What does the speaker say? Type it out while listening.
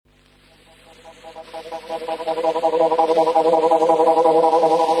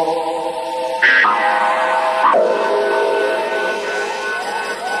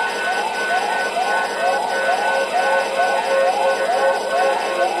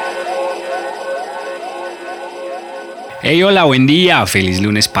Hey, hola, buen día, feliz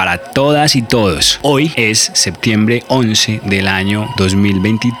lunes para todas y todos. Hoy es septiembre 11 del año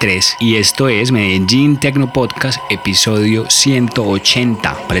 2023 y esto es Medellin Techno Podcast, episodio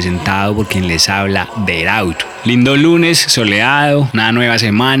 180, presentado por quien les habla, Deraut. Lindo lunes, soleado, una nueva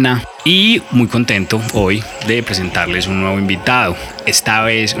semana. Y muy contento hoy de presentarles un nuevo invitado. Esta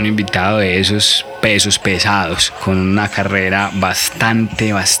vez un invitado de esos pesos pesados, con una carrera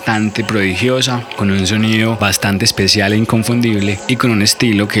bastante prodigiosa, con un sonido bastante especial e inconfundible y con un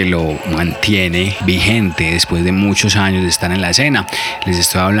estilo que lo mantiene vigente después de muchos años de estar en la escena. Les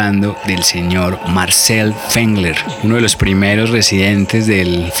estoy hablando del señor Marcel Fengler, uno de los primeros residentes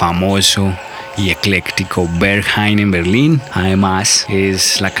del famoso y ecléctico Berghain en Berlín. Además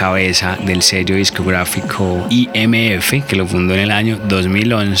es la cabeza del sello discográfico IMF, que lo fundó en el año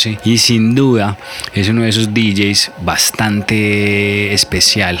 2011, y sin duda es uno de esos DJs bastante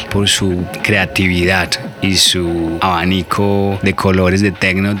especial por su creatividad y su abanico de colores de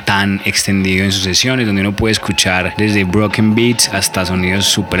techno tan extendido en sus sesiones, donde uno puede escuchar desde broken beats hasta sonidos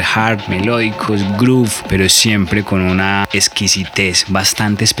super hard, melódicos, groove, pero siempre con una exquisitez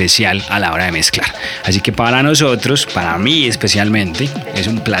bastante especial a la hora de mezclar. Así que para nosotros, para mí especialmente, es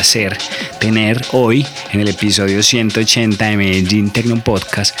un placer tener hoy en el episodio 180 de Medellin Techno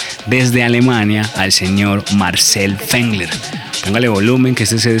Podcast desde Alemania al señor Marcel Fengler. Póngale volumen, que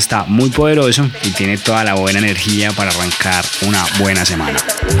este set está muy poderoso y tiene toda la buena energía para arrancar una buena semana.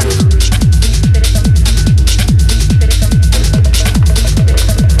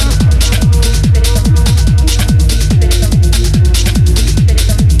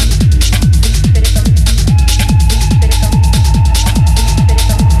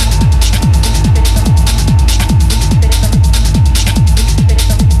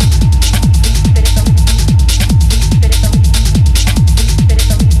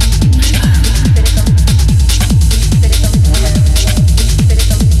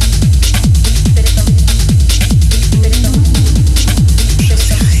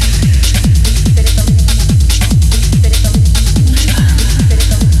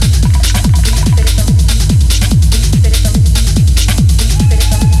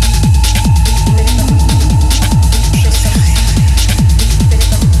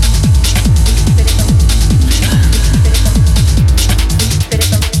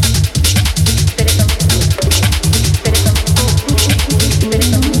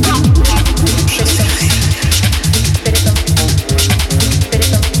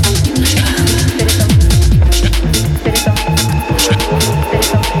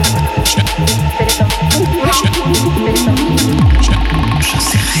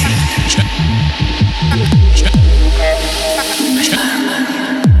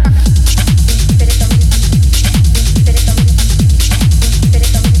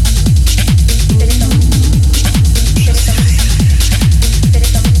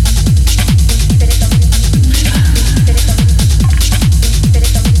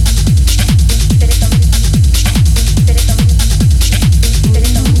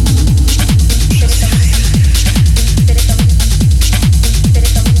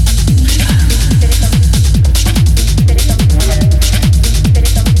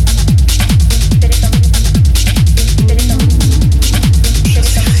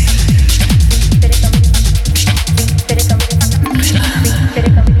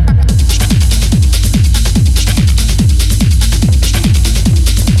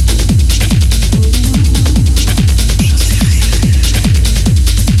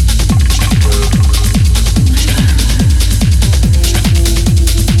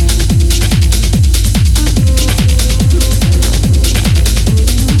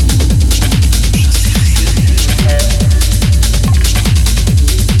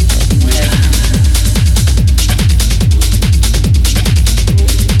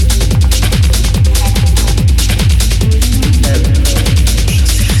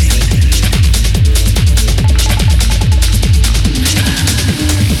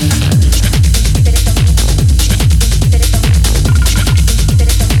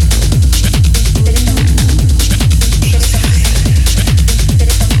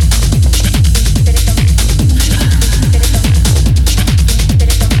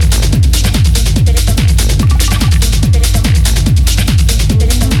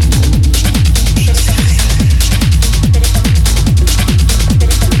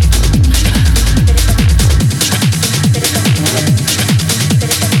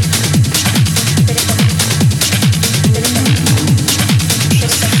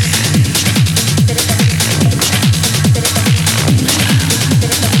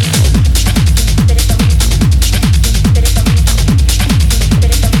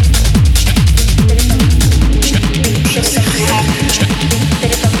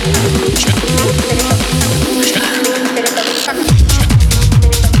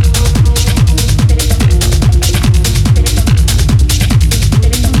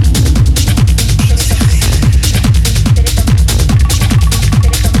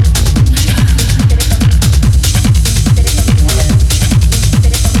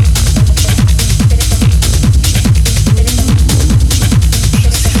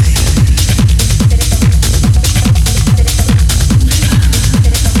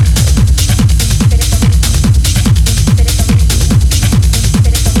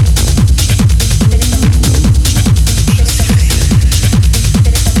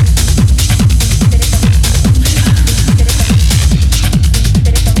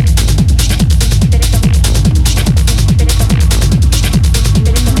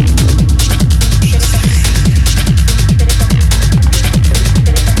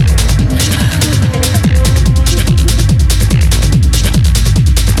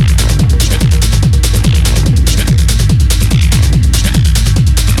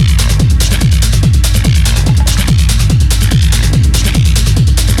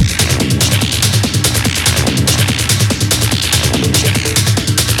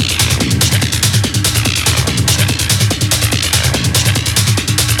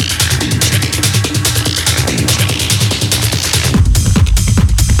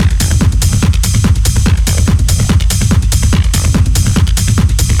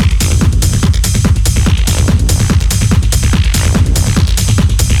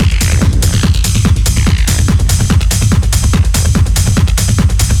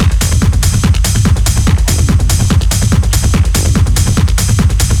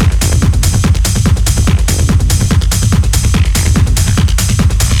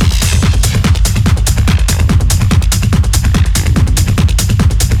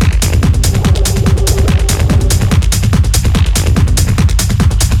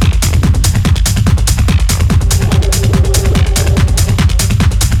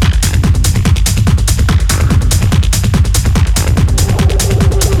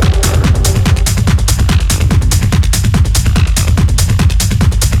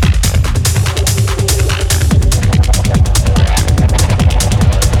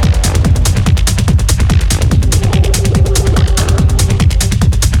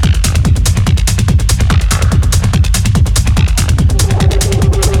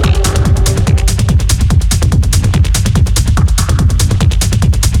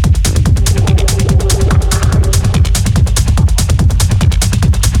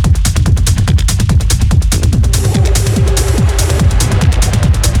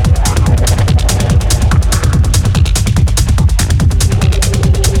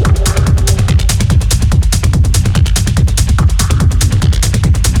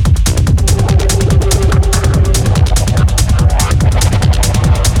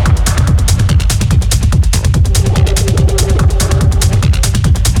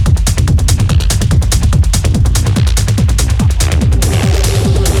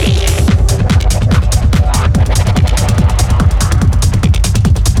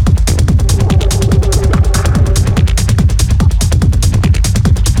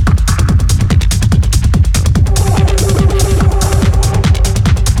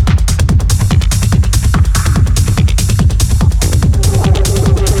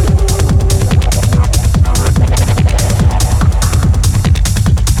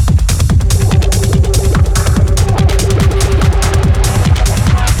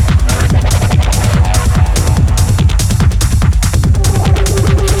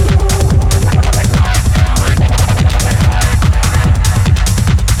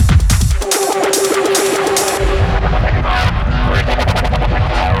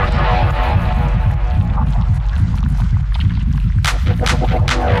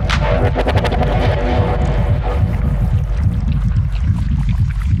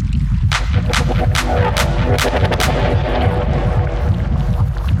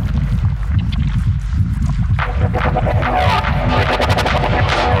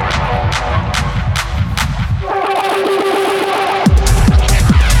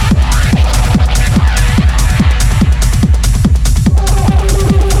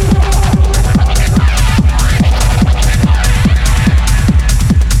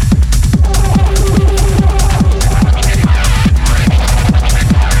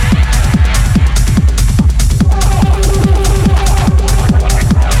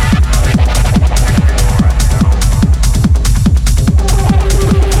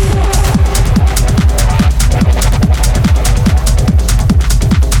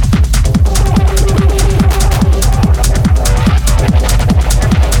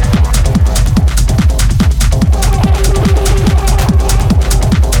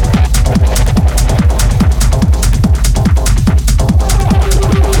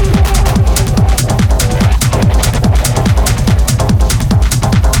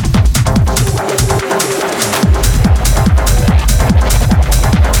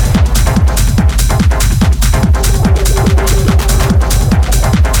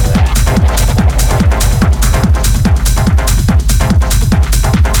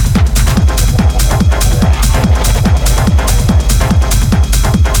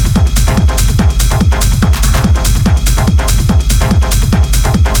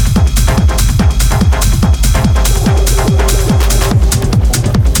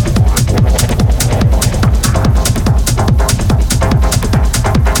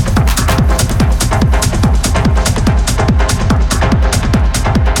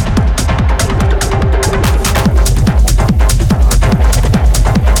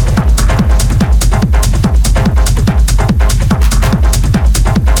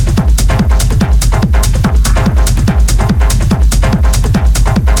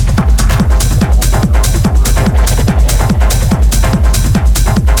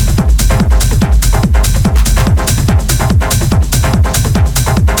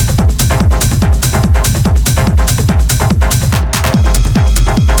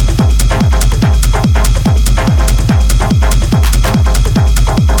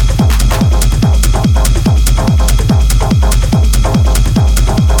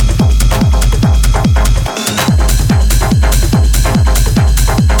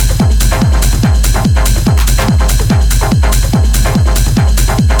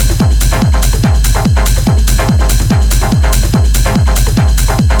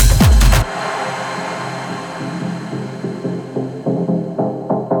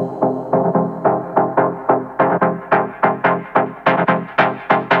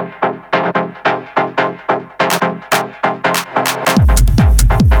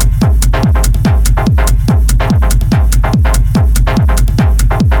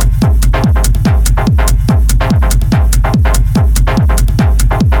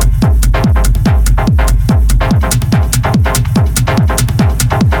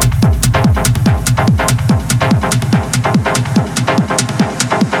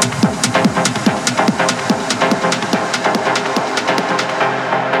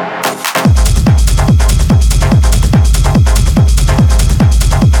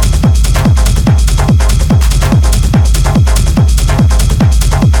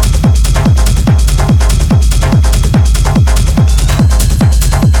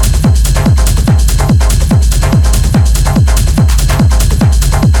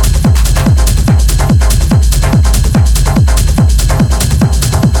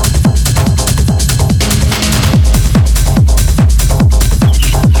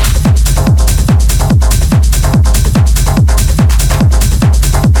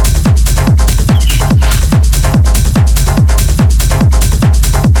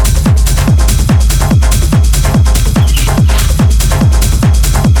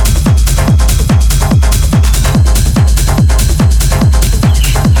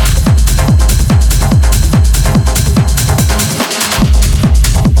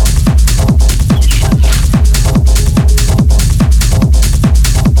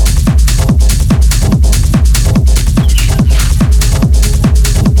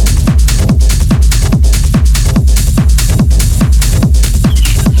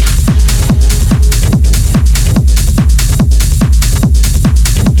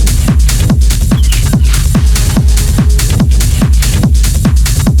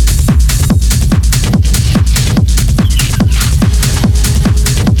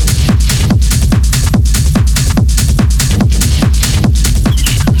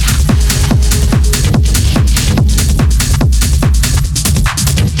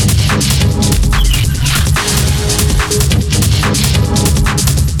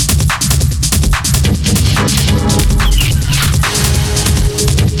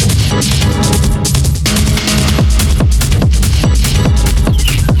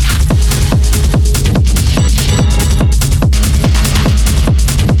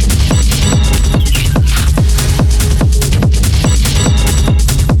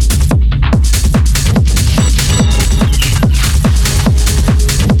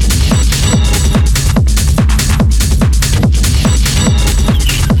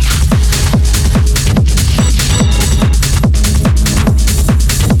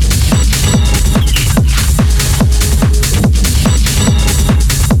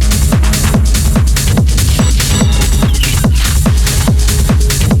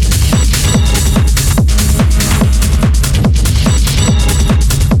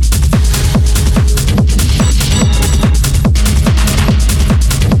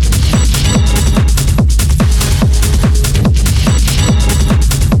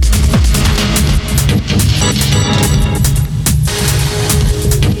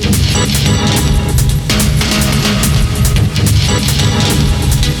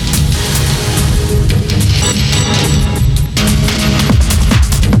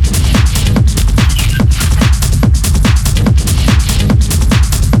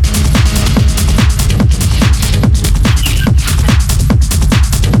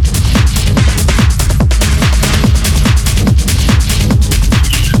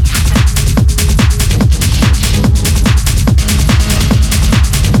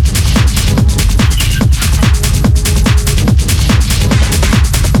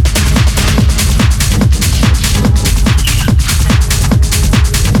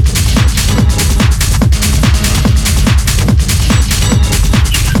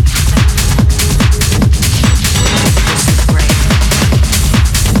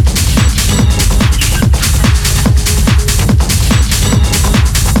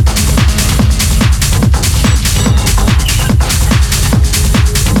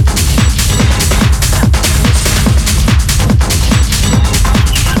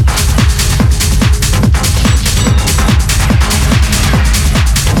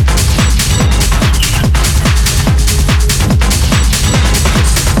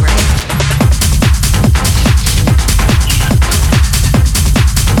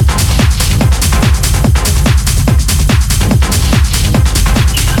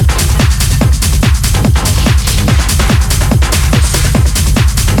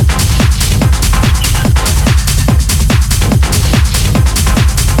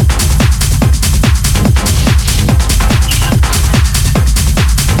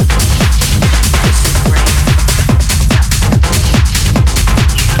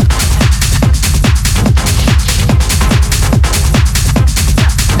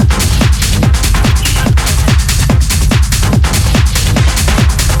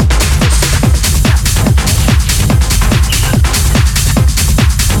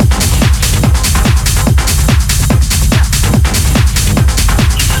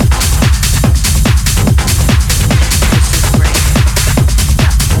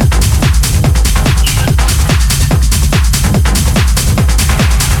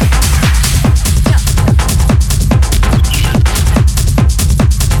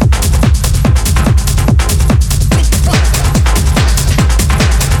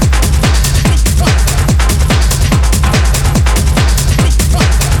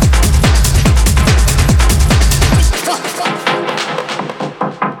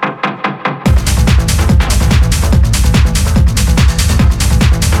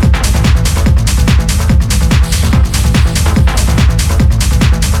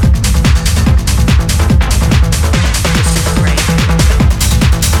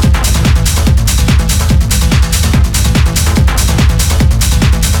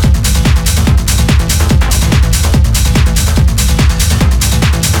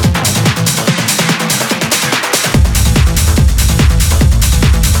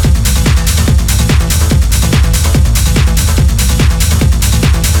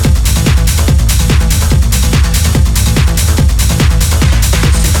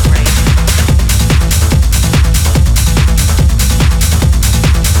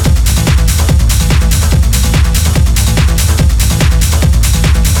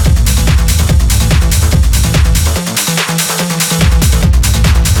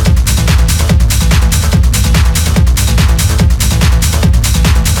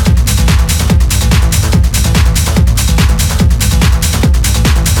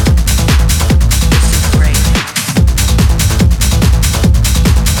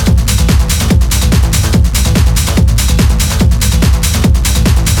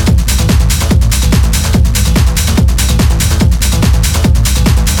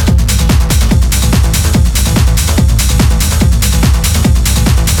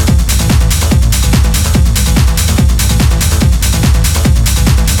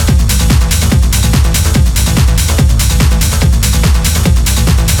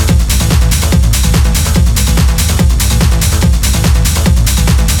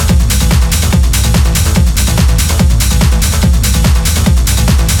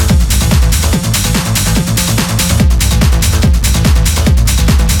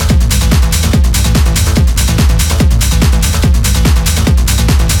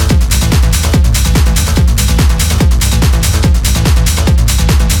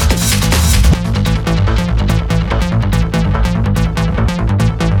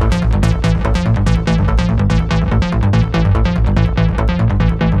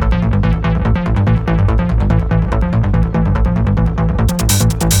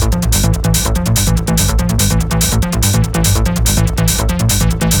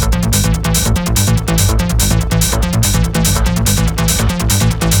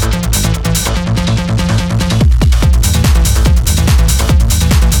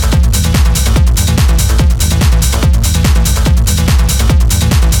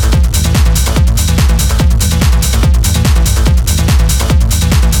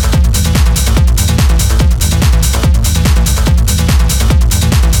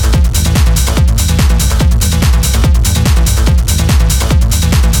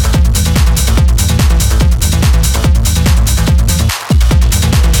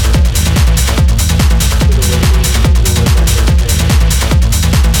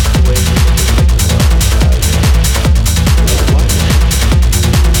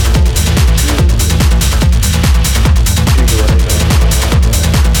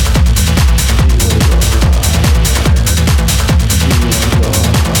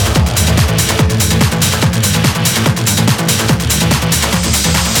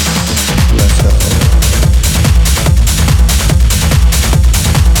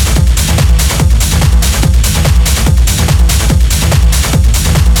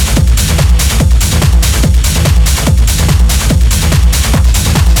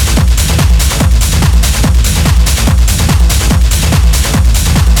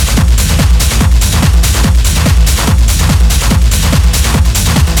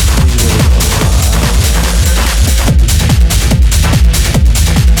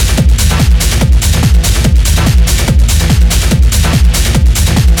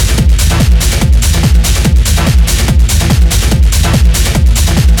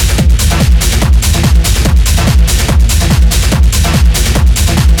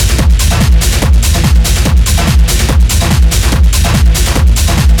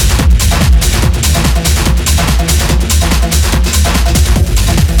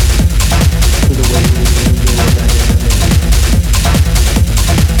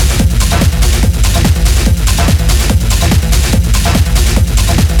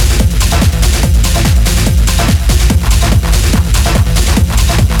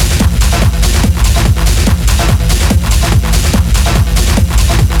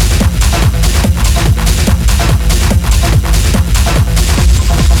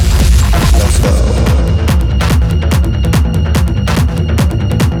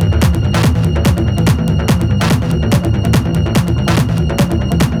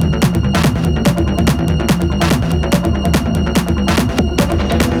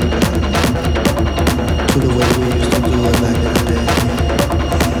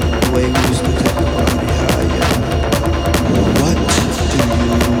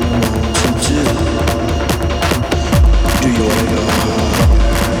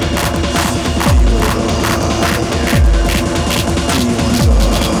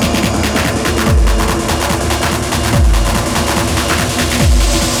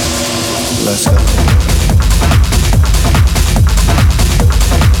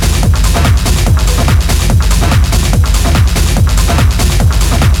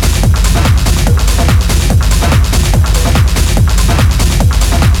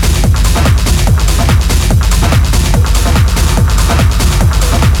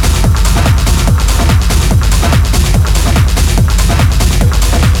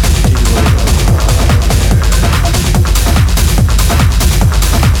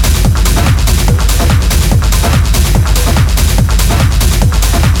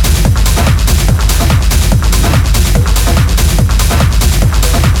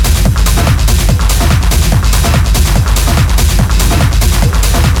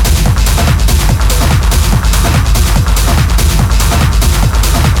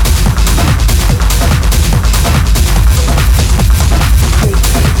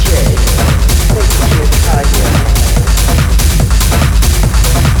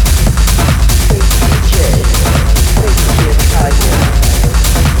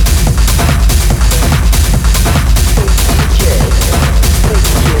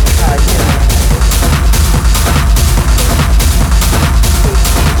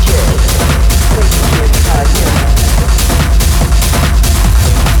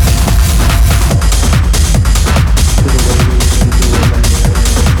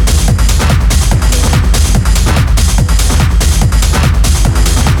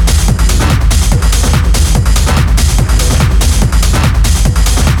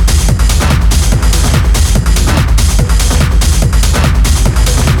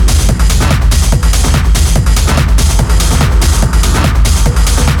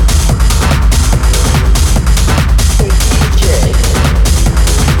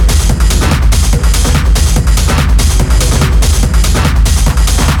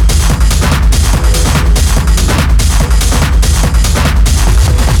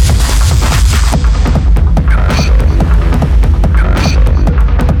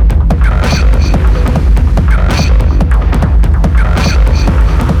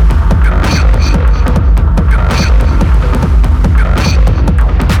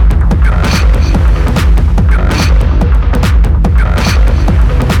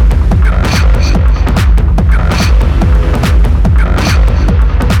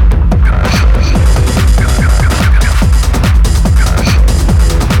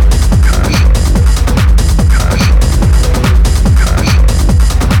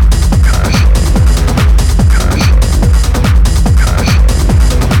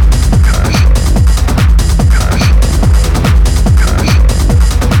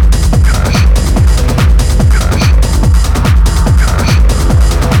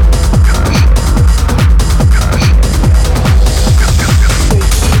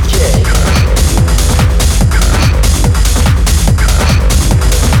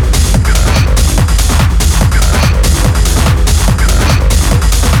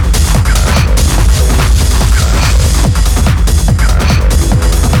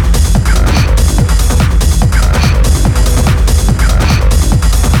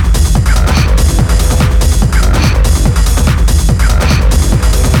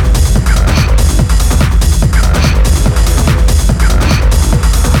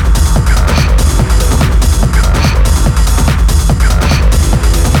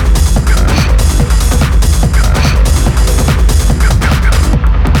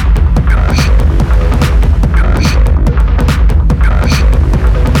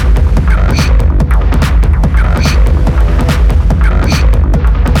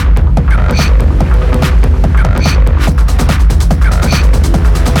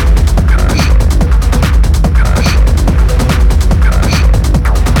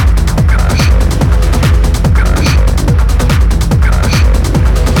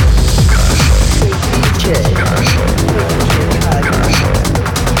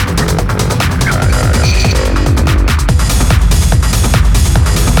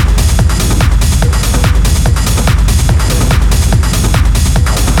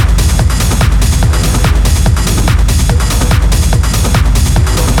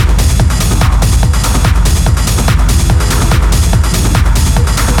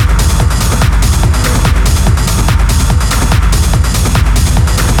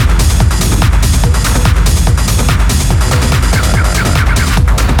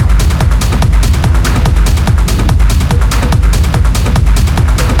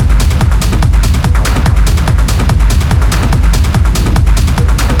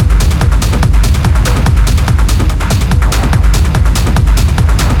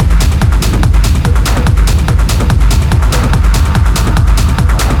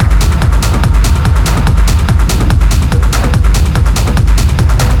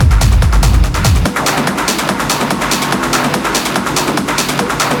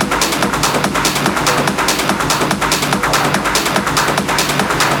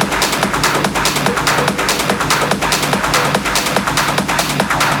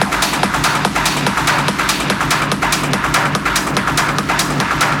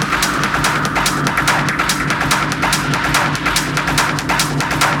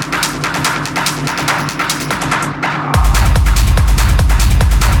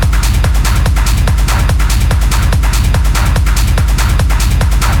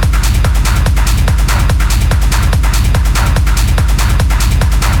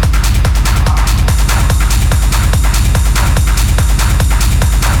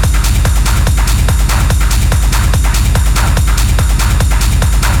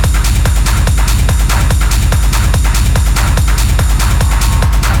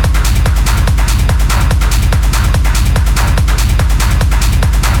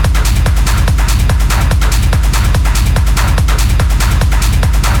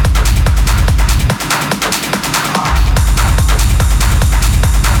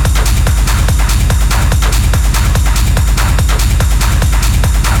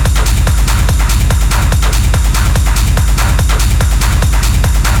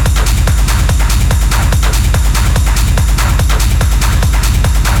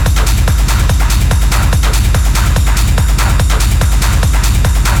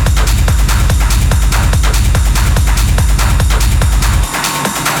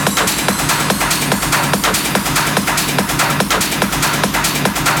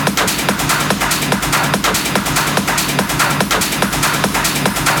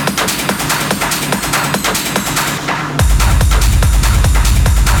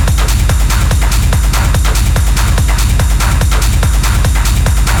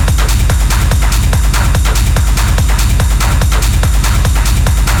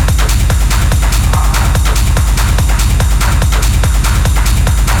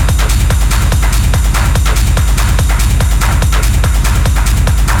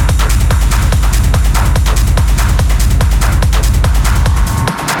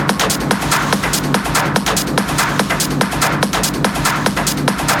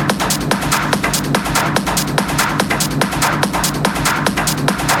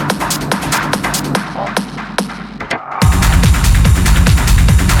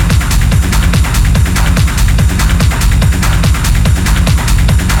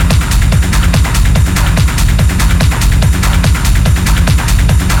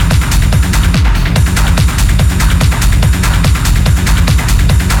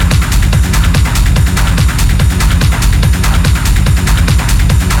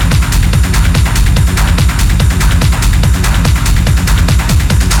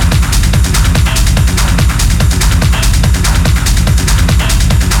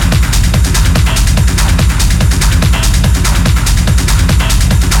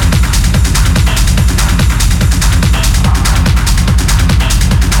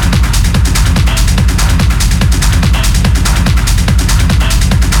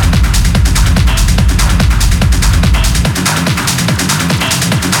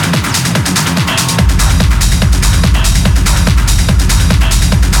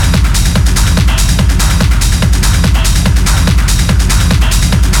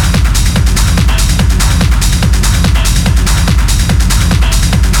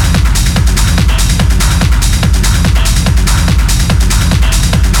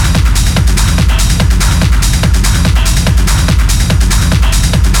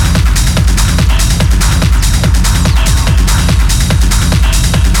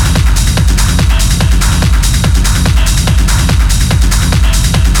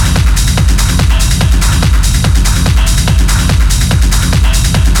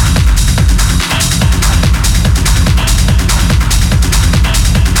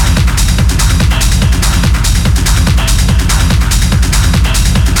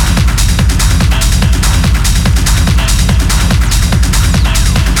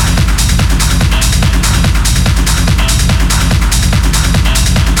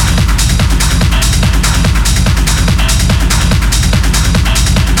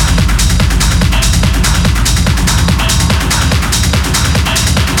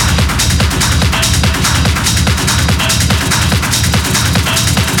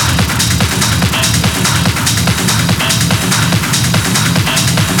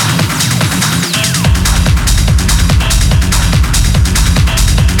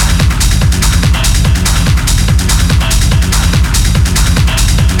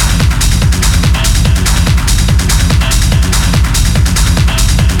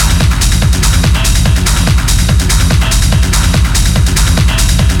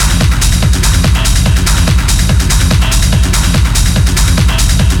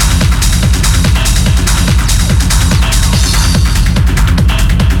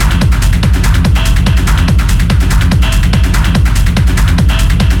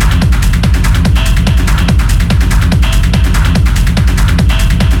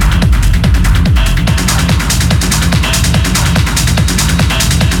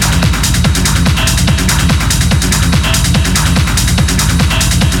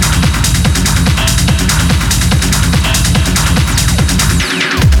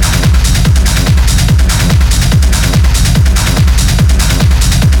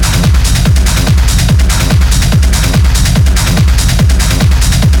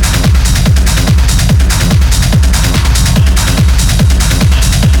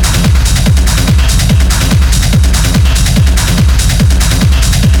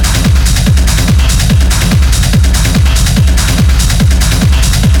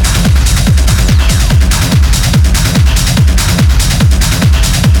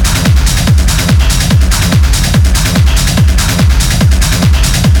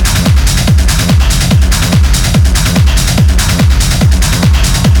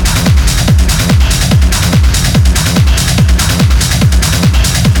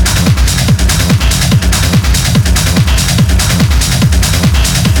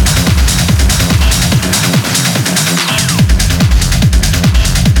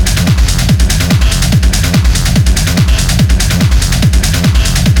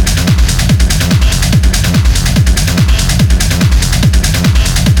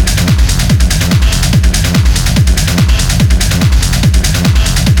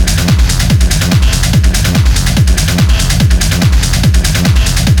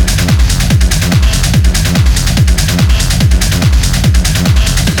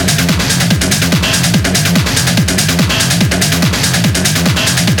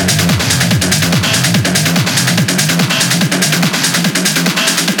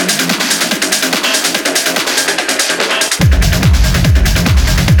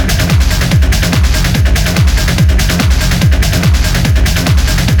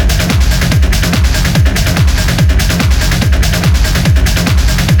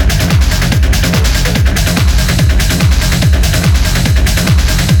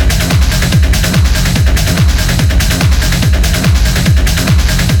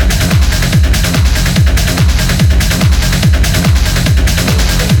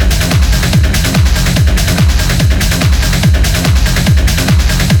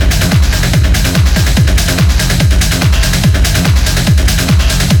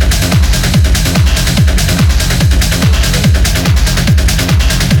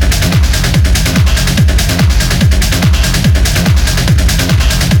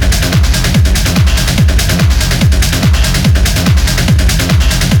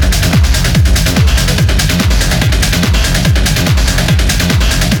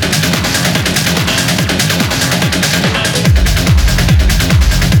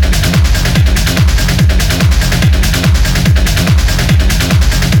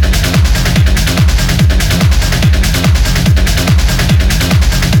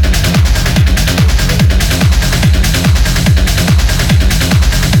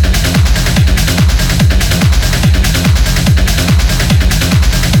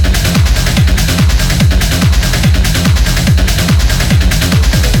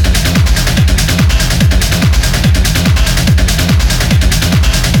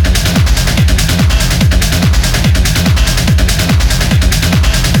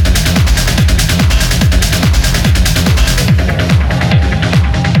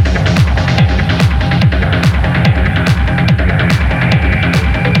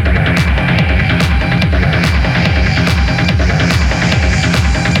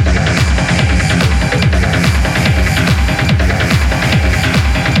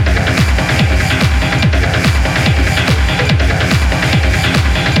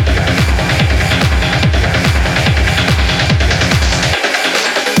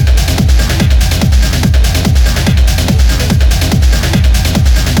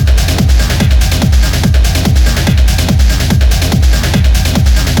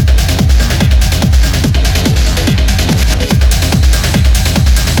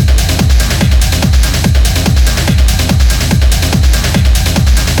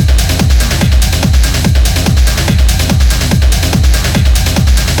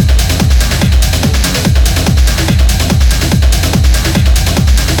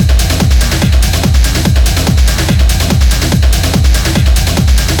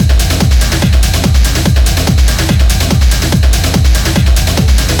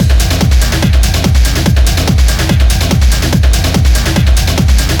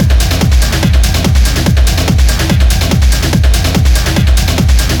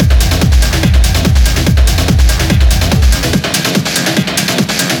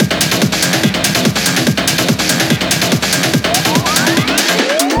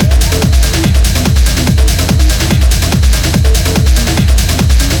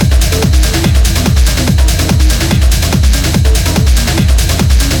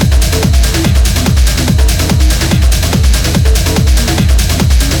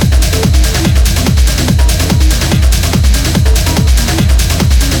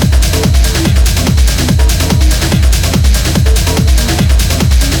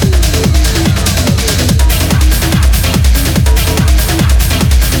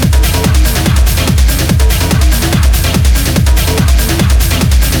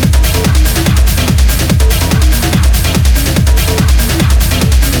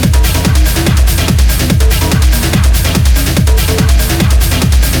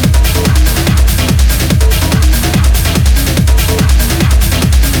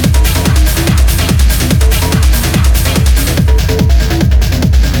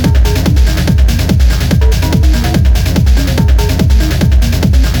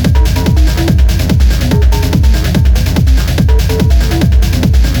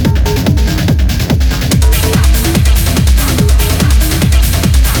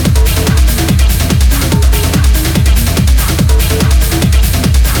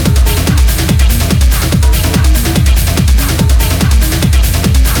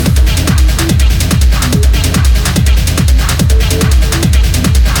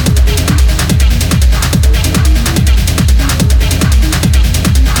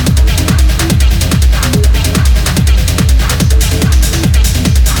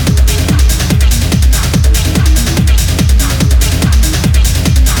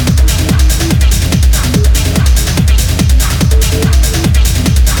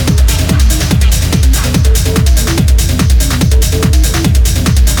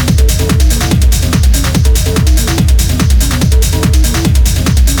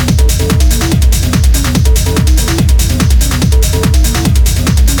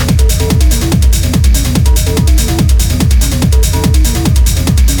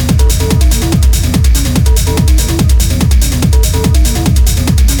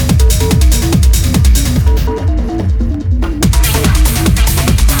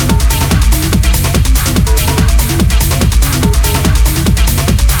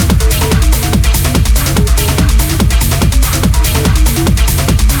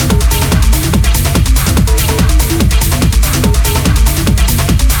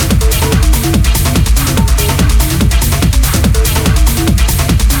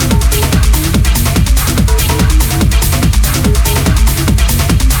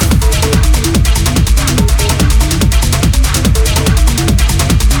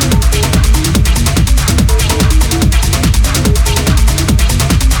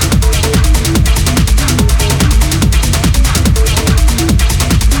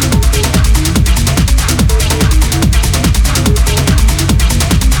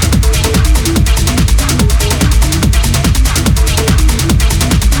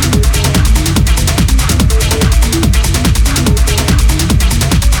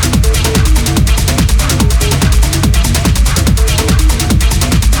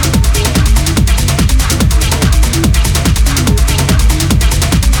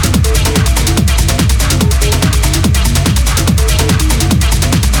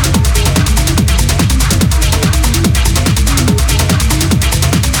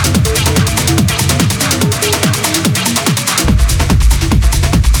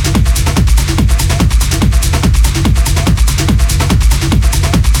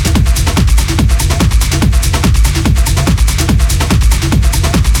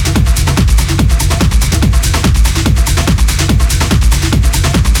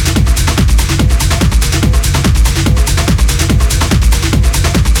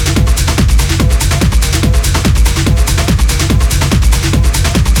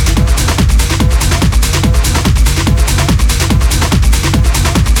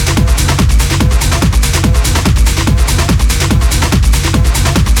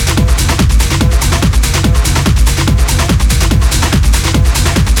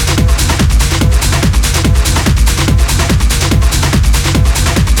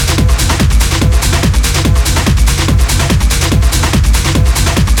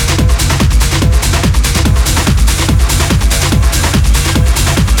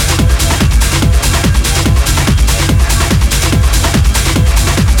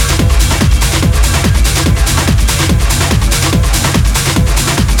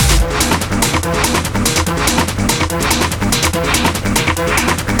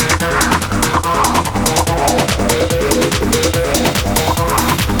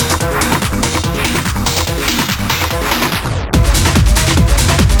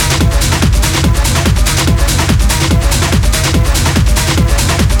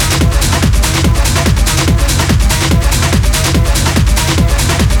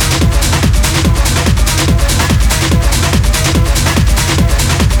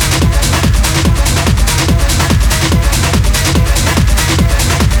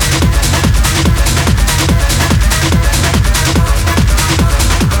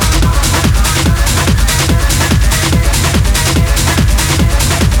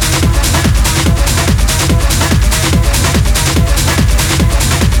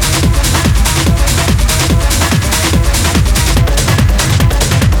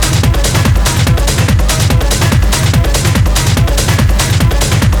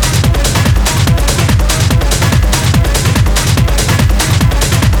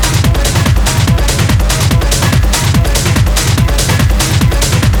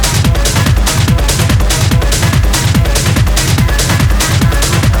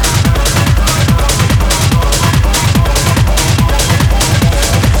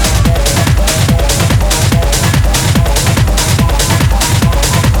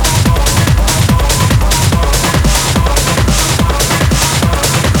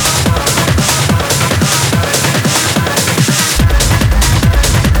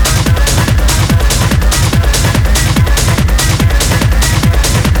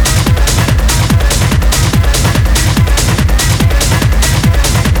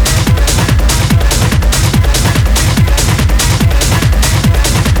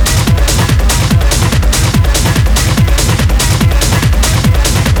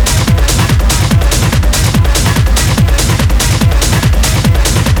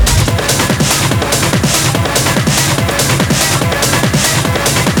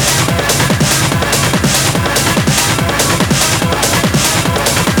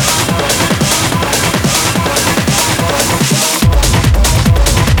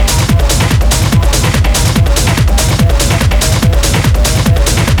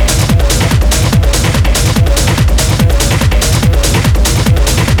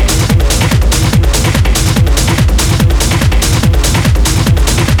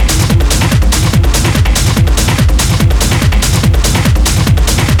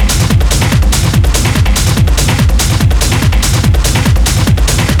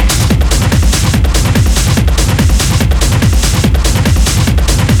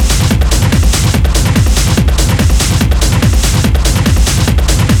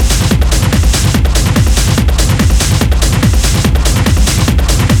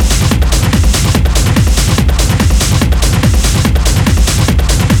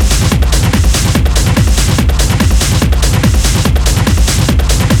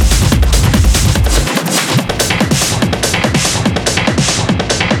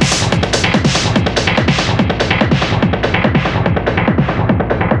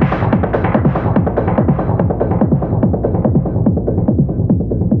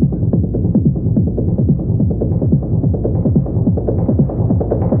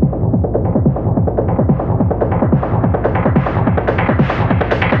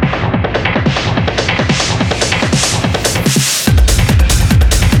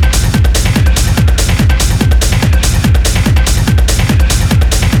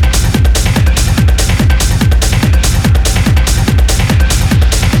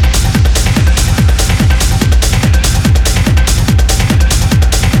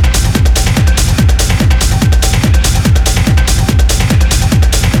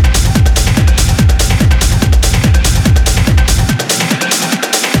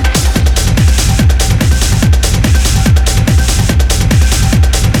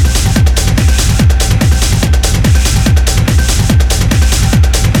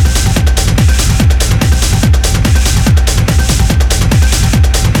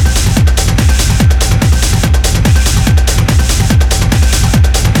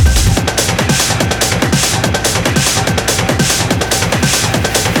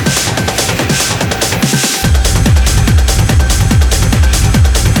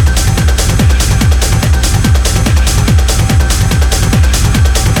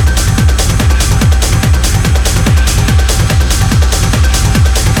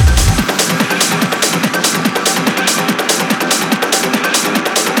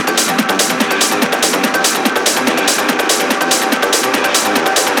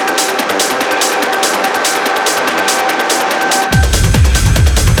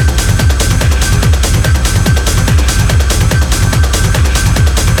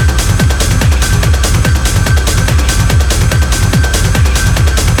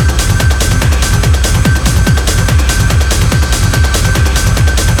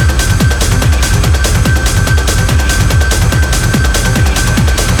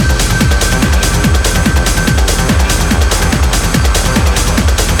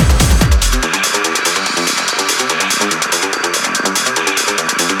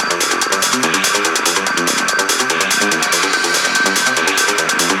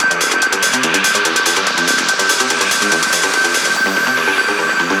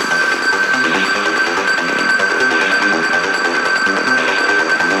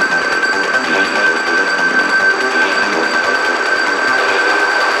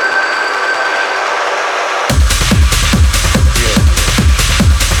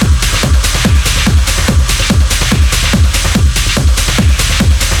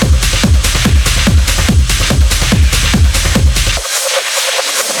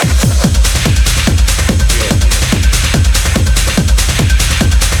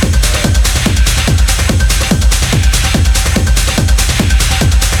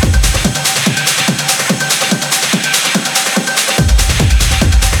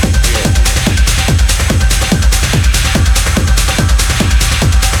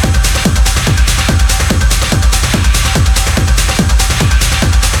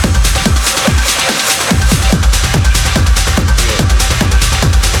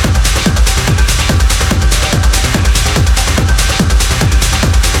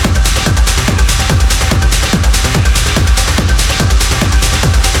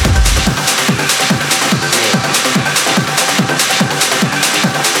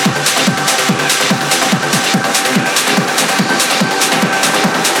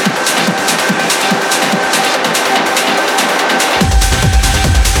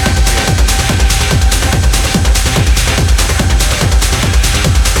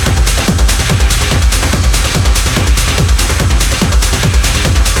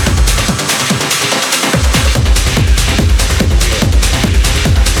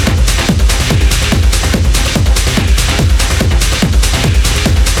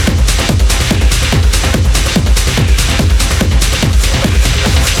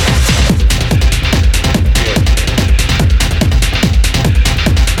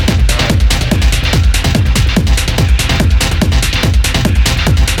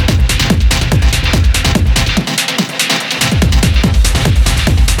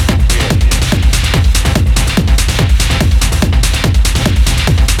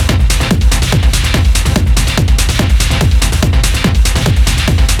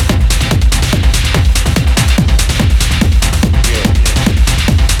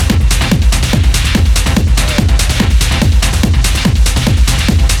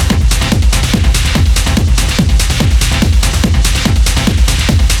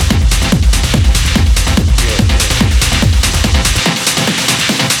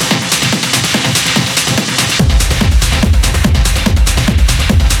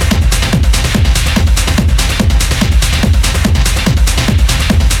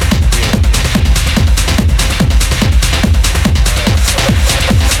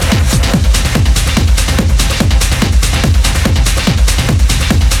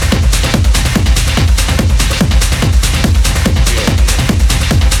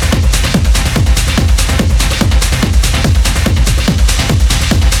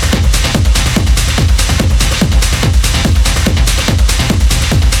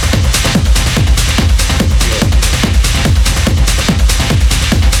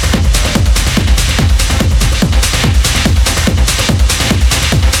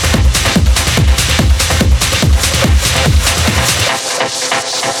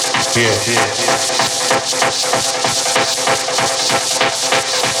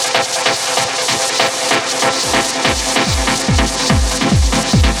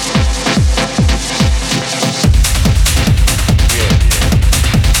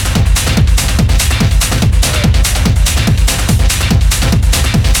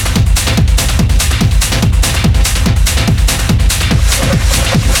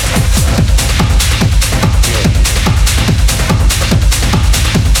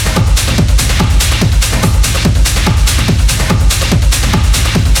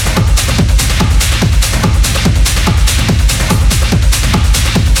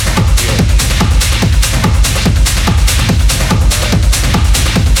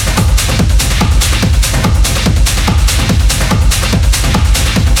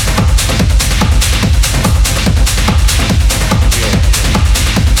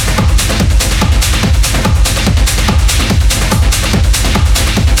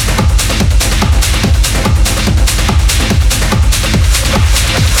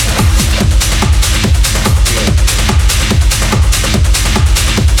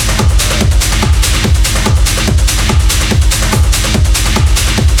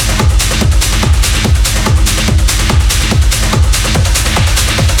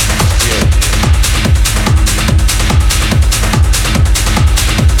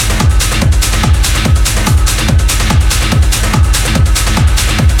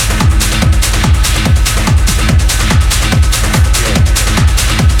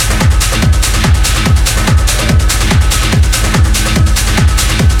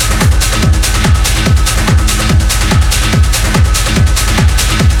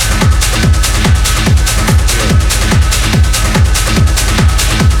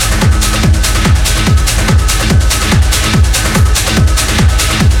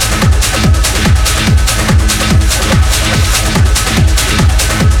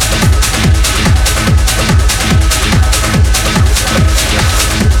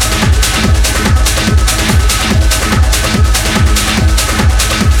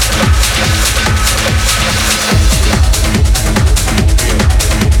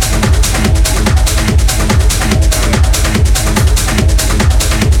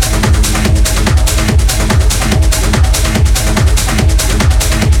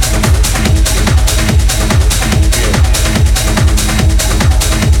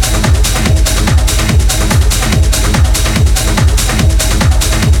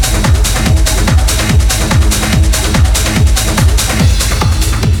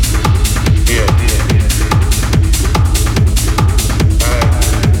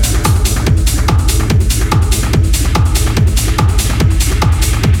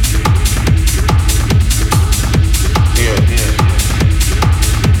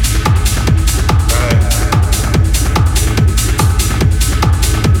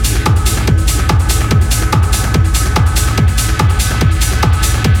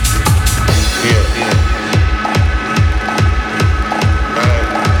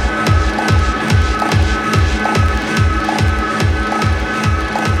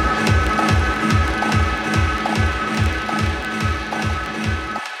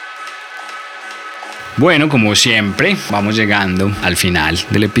 Bueno, como siempre, vamos llegando al final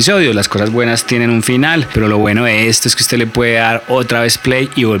del episodio. Las cosas buenas tienen un final, pero lo bueno de esto es que usted le puede dar otra vez play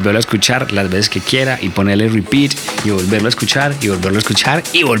y volverlo a escuchar las veces que quiera y ponerle repeat y volverlo a escuchar y volverlo a escuchar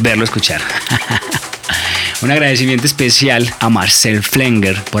y volverlo a escuchar. Un agradecimiento especial a Marcel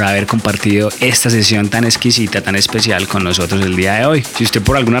Fengler por haber compartido esta sesión tan exquisita, tan especial con nosotros el día de hoy. Si usted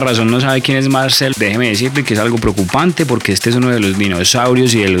por alguna razón no sabe quién es Marcel, déjeme decirle que es algo preocupante porque este es uno de los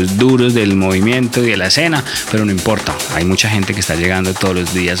dinosaurios y de los duros del movimiento y de la escena, pero no importa, hay mucha gente que está llegando todos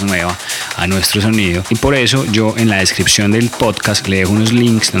los días nueva a nuestro sonido y por eso yo en la descripción del podcast le dejo unos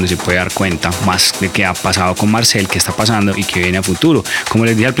links donde se puede dar cuenta más de qué ha pasado con Marcel, qué está pasando y qué viene a futuro. Como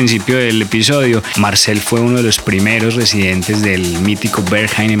les dije al principio del episodio, Marcel fue uno de los primeros residentes del mítico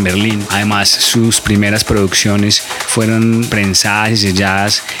Berghain en Berlín. Además, sus primeras producciones fueron prensadas y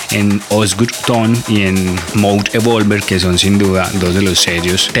selladas en Osgurton y en Mode Evolver, que son sin duda dos de los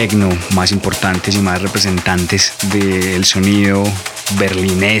sellos techno más importantes y más representantes del sonido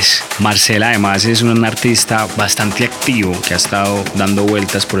berlinés. Marcel además es un artista bastante activo que ha estado dando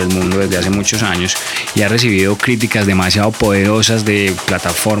vueltas por el mundo desde hace muchos años y ha recibido críticas demasiado poderosas de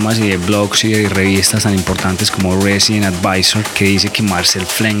plataformas y de blogs y de revistas tan importantes como Resident Advisor, que dice que Marcel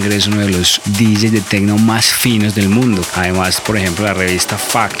Fengler es uno de los DJs de techno más finos del mundo. Además, por ejemplo, la revista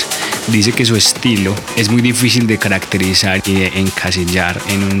Fact dice que su estilo es muy difícil de caracterizar y de encasillar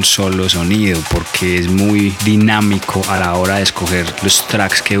en un solo sonido porque es muy dinámico a la hora de escoger los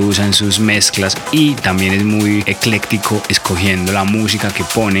tracks que usa en sus mezclas y también es muy ecléctico escogiendo la música que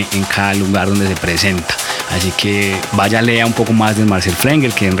pone en cada lugar donde se presenta. Así que vaya, lea un poco más de Marcel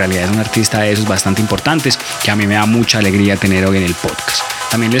Fengler, que en realidad es un artista de esos bastante importantes que a mí me da mucha alegría tener hoy en el podcast.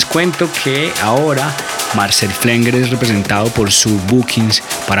 También les cuento que ahora Marcel Fengler es representado por Bookings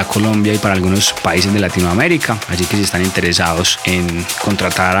para Colombia y para algunos países de Latinoamérica, así que si están interesados en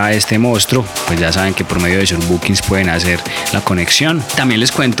contratar a este monstruo, pues ya saben que por medio de Bookings pueden hacer la conexión. También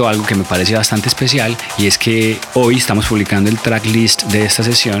les cuento algo que me parece bastante especial y es que hoy estamos publicando el tracklist de esta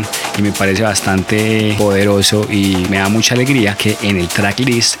sesión y me parece bastante poderoso y me da mucha alegría que en el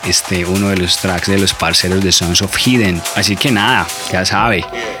tracklist esté uno de los tracks de los parceros de Sons of Hidden. Así que nada, ya sabe,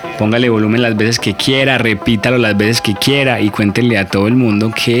 póngale volumen las veces que quiera, repítalo las veces que quiera y cuéntenle a todo el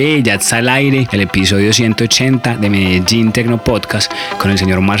mundo que ya está al aire el episodio 180 de Medellin Techno Podcast con el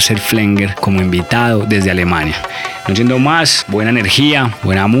señor Marcel Fengler como invitado desde Alemania. No siendo más, buena energía,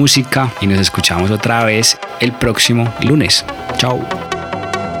 buena música y nos escuchamos otra vez el próximo lunes. Chao.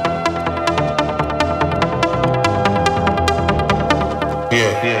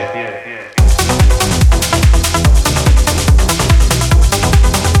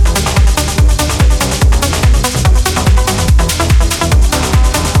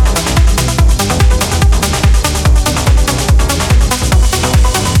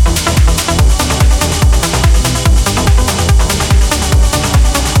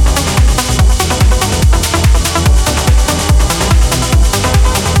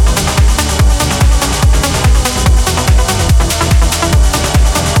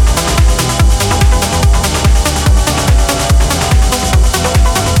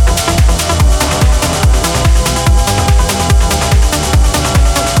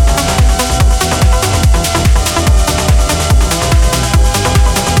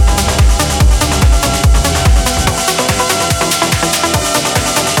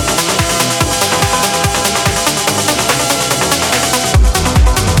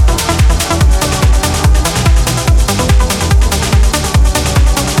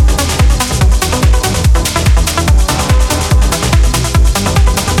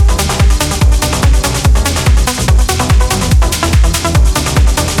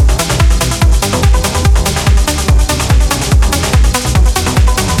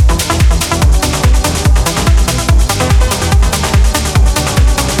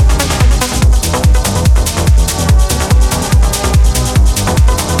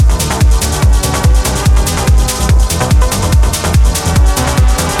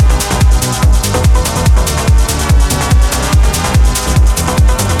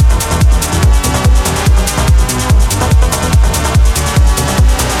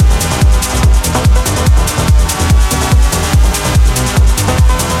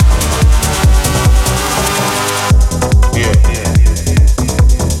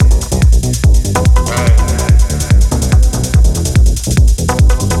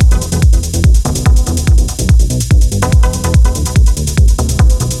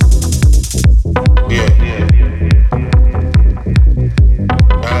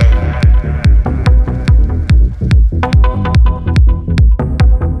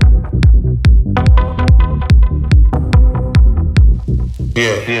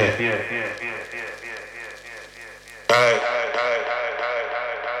 All right.